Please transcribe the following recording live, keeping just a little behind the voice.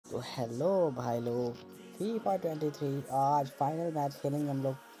तो हेलो भाई लोग, फीफा 23 आज फाइनल मैच खेलेंगे हम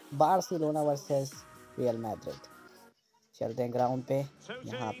लोग बार्सिलोना वर्सेस रियल मैड्रिड। चलते हैं ग्राउंड पे।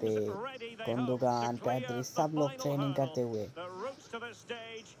 यहाँ पे गुंदोगान पैदरी सब लोग ट्रेनिंग करते हुए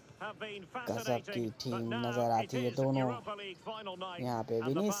गजब की टीम नज़र आती है दोनों। यहाँ पे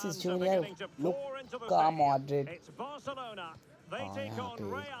विनीसियस जूनियर, लुका मॉड्रिक और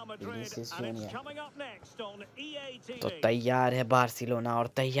यहाँ पे विनीसियस जूनियर। तो तैयार है बार्सिलोना और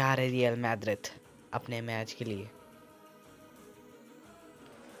तैयार है रियल मैड्रिड अपने मैच के लिए।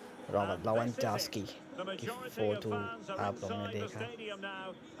 रॉबर्ट लेवेंडोस्की की फोटो आप लोगों ने देखा।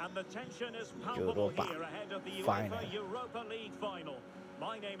 यूरोपा फाइनल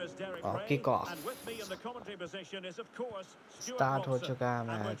और किक ऑफ स्टार्ट हो चुका है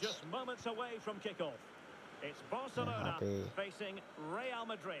मैच। यहाँ पे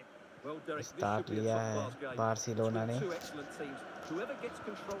स्टार्ट लिया है बार्सिलोना ने।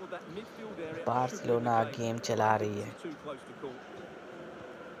 बार्सिलोना गेम चला रही है,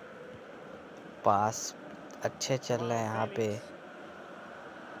 पास अच्छे चल रहे हैं यहाँ पे।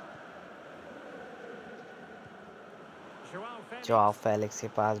 जोआओ फेलिक्स के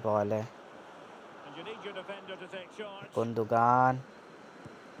पास बॉल है। गुंदोगान,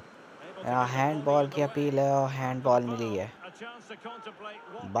 यहाँ हैंड बॉल की अपील है और हैंड बॉल मिली है।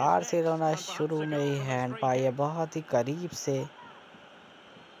 बार्सिलोना शुरू में ही हैंड पाई है बहुत ही करीब से,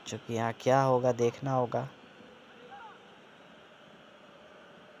 चूँकि यहाँ क्या होगा देखना होगा।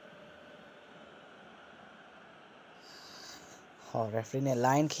 और रेफरी ने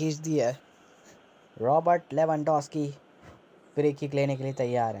लाइन खींच दी है। रॉबर्ट लेवेंडोस्की फ्री किक लेने के लिए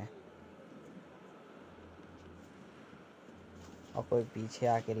तैयार हैं और कोई पीछे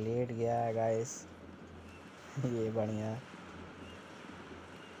आके लेट गया है गाइस। ये बढ़िया।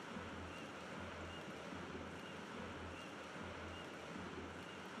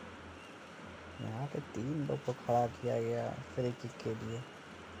 यहाँ पे 3 लोग को खड़ा किया गया फ्री किक के लिए।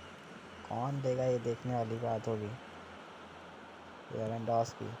 कौन देगा ये देखने वाली बात होगी।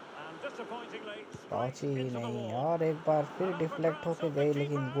 लेवेंडोस्की पहुंची ही नहीं और एक बार फिर डिफ्लेक्ट होके गई,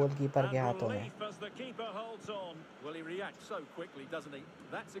 लेकिन गोलकीपर के हाथों में।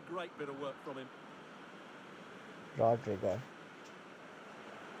 रॉड्रिगर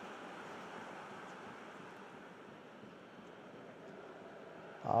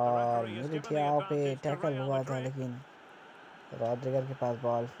और मिलिटियाओ पे टैकल हुआ था, लेकिन रॉड्रिगर के पास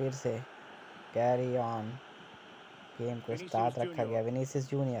बॉल फिर से। कैरी ऑन, गेम को स्टार्ट रखा गया। विनीसियस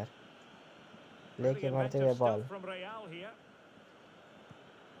जूनियर लेके बढ़ते हुए बॉल,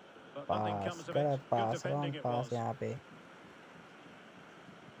 पास गलत पास, रॉन्ग पास। यहाँ पे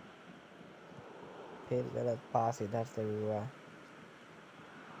फिर गलत पास इधर से भी हुआ।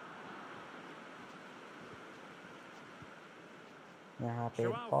 यहाँ पे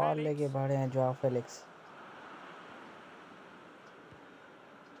बॉल लेके बढ़े हैं जोआओ फेलिक्स।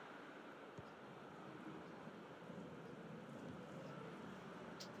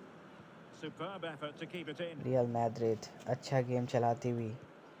 रियल मैड्रिड अच्छा गेम चलाती हुई,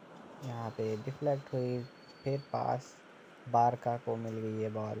 यहाँ पे डिफ्लेक्ट हुई, फिर पास बारका को मिल गई है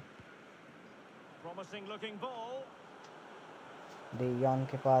बॉल। डी यंग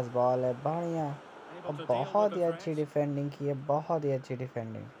के पास बॉल है, बढ़िया और बहुत ही अच्छी डिफेंडिंग की है, बहुत ही अच्छी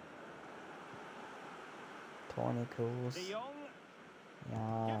डिफेंडिंग। टोनी क्रूज,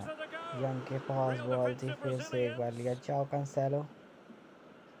 यहाँ यंग के पास बॉल थी, फिर से एक बार लिया। चाओ कैंसेलो,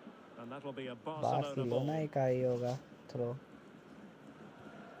 बार्सिलोना ही का ही होगा थ्रो।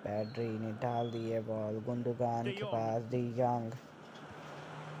 पैड्री ने डाल दी है बॉल गुंडोगान के पास। डी यंग,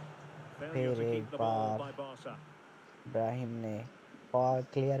 फिर एक बार इब्राहिम ने बॉल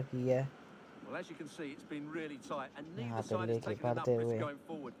क्लियर की है। यहाँ पे लेके बढ़ते हुए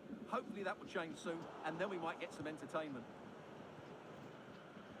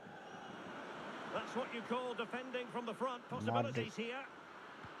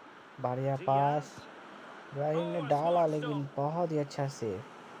बढ़िया पास इब्राहिम ने डाला, लेकिन बहुत ही अच्छा सेव,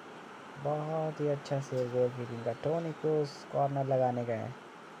 बहुत ही अच्छा सेव गोलकीपिंग का। टोनी क्रूज कॉर्नर लगाने गए।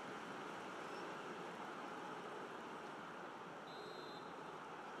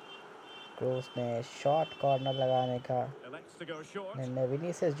 क्रूज ने शॉर्ट कॉर्नर लगाने का निर्णय।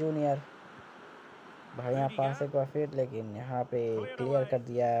 विनीसियस जूनियर बढ़िया पास एक बार फिर, लेकिन यहाँ पे क्लियर कर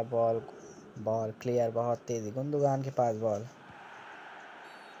दिया है बॉल। बॉल क्लियर बहुत तेजी। गुंदोगान के पास बॉल,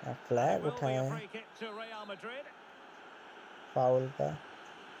 फ्लैग उठाया है फाउल का।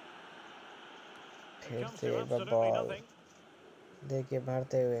 फिर से एक बार बॉल देखिए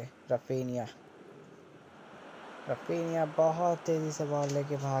भरते हुए रफीनिया। रफीनिया बहुत तेजी से बॉल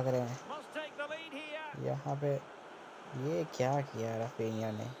लेके भाग रहे हैं। यहाँ पे ये क्या किया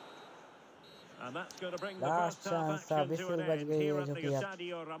राफिनिया ने। लास्ट चांस था, विसिल बज गई है जो कि अब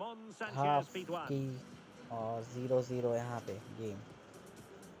हाफ की और 0-0 यहाँ पे गेम।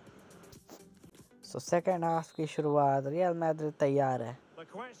 सो सेकेंड हाफ की शुरुआत, रियल मैड्रिड तैयार है,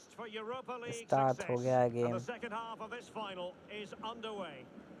 स्टार्ट हो गया है गेम।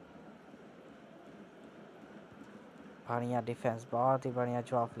 बढ़िया डिफेंस, बहुत ही बढ़िया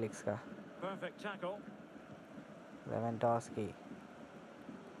जॉब फ्लिक्स का। लेवेंडोस्की,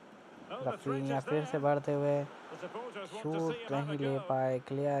 राफिनिया फिर से बढ़ते हुए, शूट नहीं ले पाए,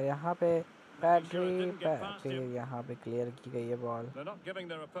 क्लियर यहाँ पे पैड्री फिर यहाँ पे क्लियर की गई है बॉल। एक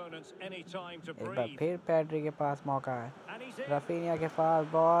बार फिर पैड्री के पास मौका है, राफिनिया के पास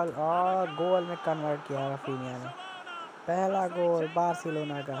बॉल और गोल में कन्वर्ट किया राफिनिया ने। पहला गोल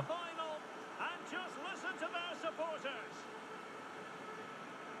बार्सिलोना का।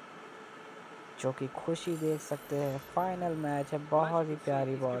 जो कि खुशी देख सकते हैं, फाइनल मैच है, बहुत ही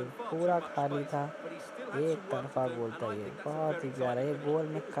प्यारी बॉल, पूरा खाली था, एक तरफा गोल था ये, बहुत ही प्यारा। ये गोल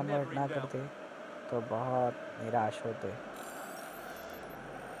में कन्वर्ट ना करते तो बहुत निराश होते,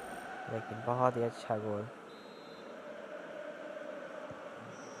 लेकिन बहुत ही अच्छा गोल।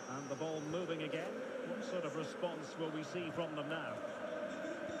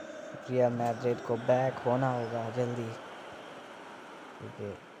 रियल मैड्रिड को बैक होना होगा जल्दी,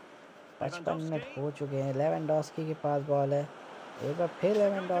 क्योंकि 55 मिनट हो चुके हैं। लेवेंडोस्की के पास बॉल है, एक बार फिर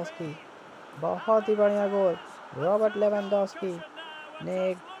लेवेंडोस्की, बहुत ही बढ़िया गोल। रॉबर्ट लेवेंडोस्की ने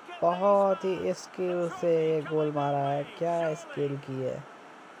एक बहुत ही स्किल से ये गोल मारा है, क्या स्किल की है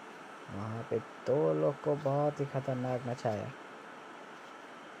वहाँ पे, दो लोग को बहुत ही खतरनाक मचाया।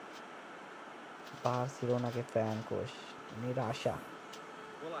 बार्सिलोना के फैन को निराशा,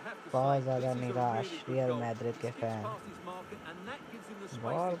 बहुत ज़्यादा निराश रियल मैड्रिड के फैन।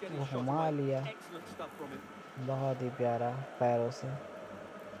 बॉल को घुमा लिया, बहुत ही प्यारा, पैरों से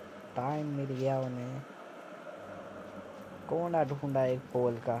टाइम मिल गया उन्हें, कोना ढूंढा एक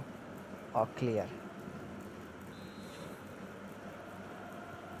पोल का और क्लियर।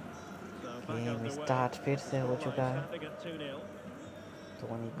 गेम स्टार्ट फिर से हो चुका है।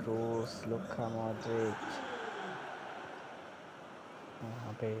 टोनी क्रूस, लुका मॉड्रिच,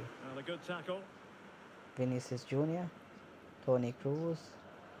 यहाँ पे Vinicius junior, Toni Kroos,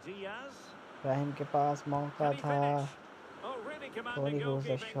 Rahim के पास मौका था, टोनी क्रूस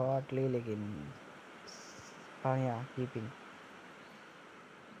ने शॉट ली लेकिन बढ़िया कीपिंग,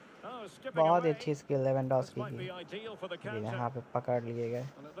 बहुत अच्छी स्किल लेवेंडोस्की की, लेकिन यहाँ पे पकड़ लिए गए।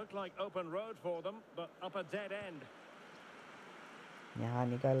 यहाँ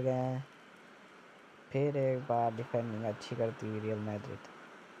निकल गए हैं, फिर एक बार डिफेंडिंग अच्छी करती हुई रियल मैड्रिड।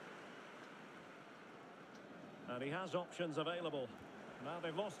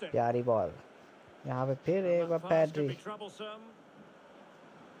 प्यारी बॉल, यहाँ पे फिर एक बार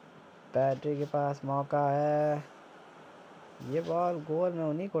पैड्री के पास मौका है, ये बॉल गोल में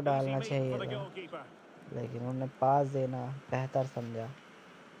उन्हीं को डालना चाहिए था, लेकिन उन्होंने पास देना बेहतर समझा।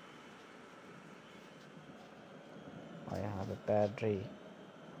 और यहाँ पे पैड्री,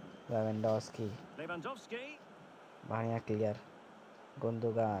 लेवेंडोस्की, बढ़िया क्लियर,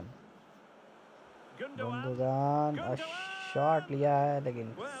 गुंदोगान और शॉट लिया है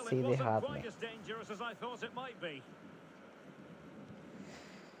लेकिन सीधे हाथ में।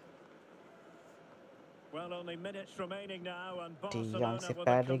 डी यंग से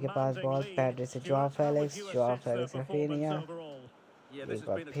पैड्री के पास बॉल, पैड्री से जॉ फेलिक्स राफिनिया, एक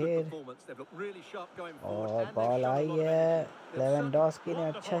बार फिर और बॉल आई है, लेवेंडोस्की ने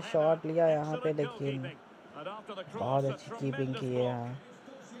अच्छा शॉट लिया यहाँ पे, लेकिन बहुत अच्छी कीपिंग की है यहाँ।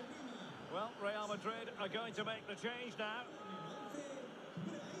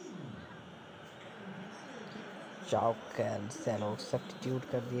 चाउ कैंसेलो सब्स्टिट्यूट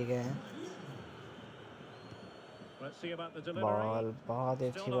कर दिए गए हैं। बॉल बहुत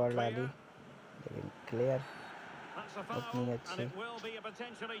अच्छी बॉल डाली, लेकिन क्लियर उतनी अच्छी।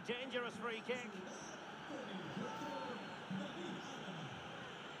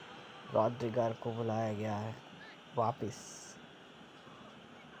 रॉड्रिगर को बुलाया गया है वापिस।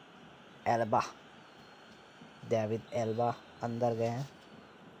 एल्बा, डेविड एल्बा अंदर गए हैं,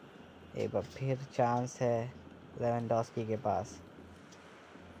 एक बार फिर चांस है लेवेंडोस्की के पास।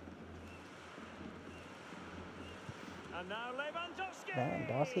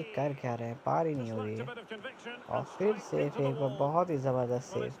 लेवेंडोस्की कर क्या रहे हैं, पार ही नहीं हो रही है, और फिर सेफ, एक बार बहुत ही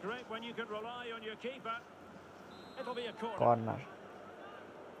ज़बरदस्त सेफ। कॉर्नर,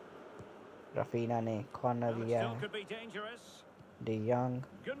 रफीना ने कॉर्नर लिया है। डी यंग,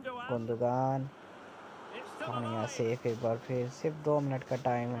 गुंदोगान, राफिनिया सेफ एक बार फिर, सिर्फ 2 मिनट का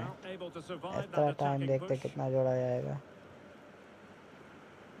टाइम है, एक्स्ट्रा टाइम देखते कितना जोड़ा जाएगा।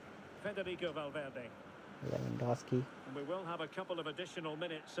 लेवेंडोस्की,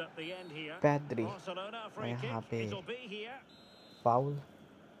 पैद्री, यहाँ पे फाउल,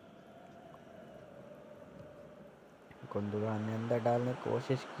 गुंडोगान ने अंदर डालने की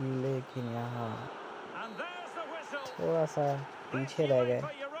कोशिश की लेकिन यहाँ थोड़ा सा पीछे रह गए।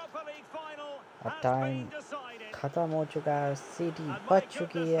 अब टाइम ख़त्म हो चुका है, सिटी बच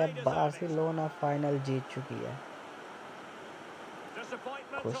चुकी है, बार्सिलोना फाइनल जीत चुकी है।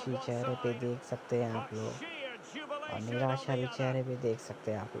 खुशी चेहरे पे देख सकते हैं आप लोग और निराशा भी चेहरे पे देख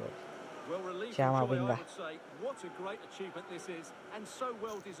सकते हैं आप लोग। चामा बिंगा,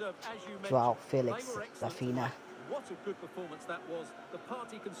 जोआओ फेलिक्स, राफिना,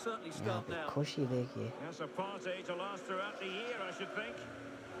 यहाँ पे खुशी देखिए।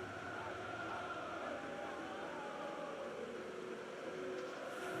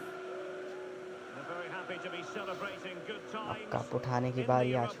 अब कप उठाने की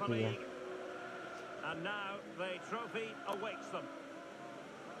बारी आ चुकी है।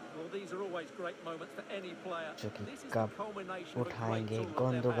 जो कि कप उठाएंगे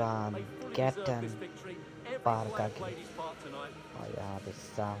गुंडोगान, कैप्टन बारका के, और यहाँ पे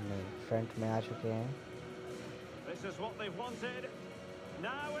सामने फ्रंट में आ चुके हैं।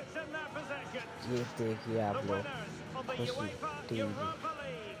 ये देखिए आप लोग, खुशी टीम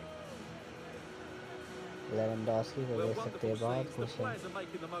लेवेंडोस्की को देख सकते हैं, बहुत खुश है,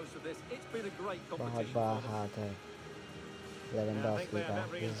 बहुत बड़ा हाथ है लेवेंडोस्की का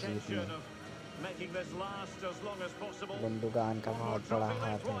इस जीत में। गुंडोगान का बहुत बड़ा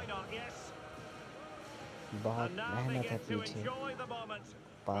हाथ है, बहुत मेहनत है पीछे।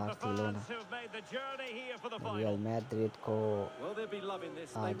 बार्सिलोना रियल मैड्रिड को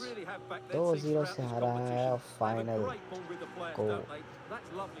आज 2-0 से हरा है और फाइनल को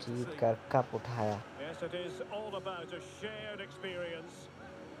जीत कर कप उठाया।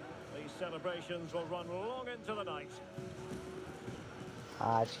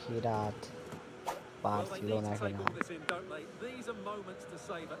 आज की रात बार्सिलोना के नाम।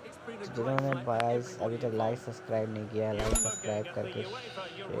 जिन्होंने गाइस अभी तक लाइक सब्सक्राइब नहीं किया है, लाइक सब्सक्राइब करके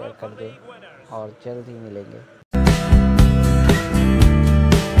शेयर कर दे और जल्द ही मिलेंगे।